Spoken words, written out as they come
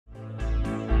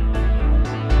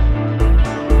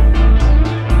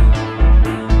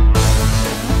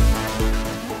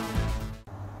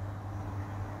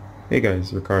Hey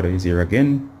guys, Ricardo is here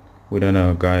again with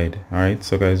another guide. Alright,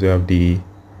 so guys, we have the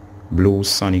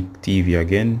Bluesonic TV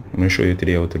again. I'm going to show you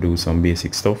today how to do some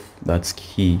basic stuff. That's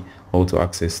key, how to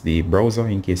access the browser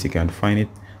in case you can't find it.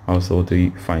 Also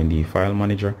to find the file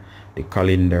manager, the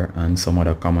calendar, and some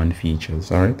other common features.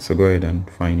 Alright, so go ahead and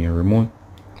find your remote.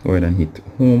 Go ahead and hit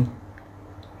home.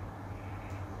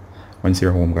 Once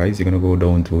you're home, guys, you're going to go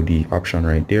down to the option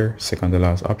right there, second to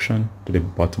last option to the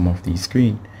bottom of the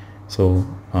screen. So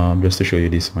just to show you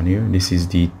this one here, this is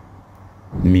the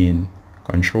main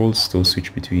controls to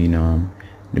switch between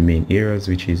the main areas,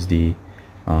 which is the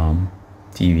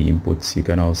TV inputs. You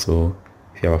can also,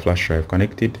 if you have a flash drive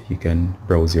connected, you can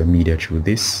browse your media through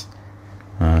this.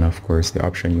 And of course, the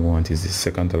option you want is the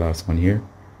second to last one here.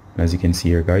 As you can see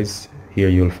here, guys, here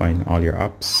you'll find all your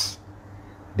apps.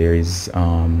 There is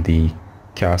the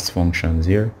cast functions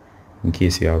here in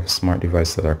case you have smart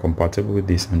devices that are compatible with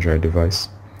this Android device.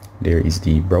 There is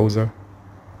the browser.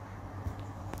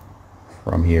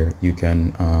 From here you can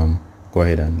go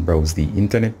ahead and browse the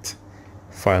internet,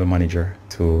 file manager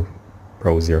to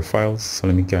browse your files. So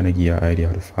let me kind of give you an idea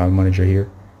of the file manager here.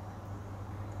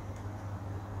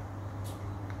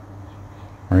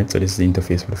 Alright, so this is the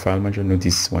interface for the file manager.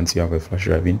 Notice once you have a flash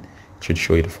drive in, it should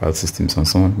show you the file systems and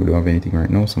so on. We don't have anything right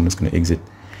now, so I'm just going to exit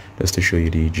just to show you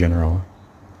the general.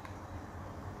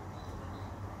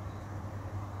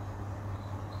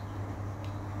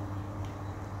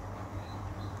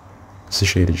 To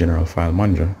show you the general file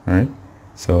manager. Alright,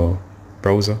 so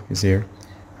browser is here,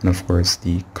 and of course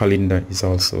the calendar is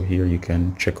also here. You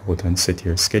can check out and set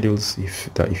your schedules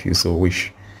if you so wish.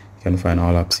 You can find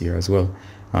all apps here as well.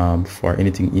 For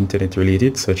anything internet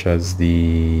related, such as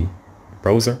the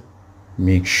browser,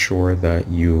 make sure that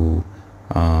you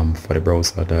for the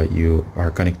browser that you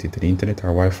are connected to the internet or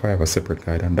Wi-Fi. I have a separate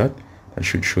guide on that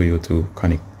should show you to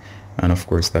connect. And of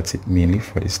course that's it mainly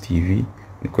for this TV.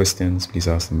 Any questions, please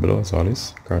ask them below. As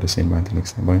always, Ricardo saying bye until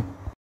next time. Bye.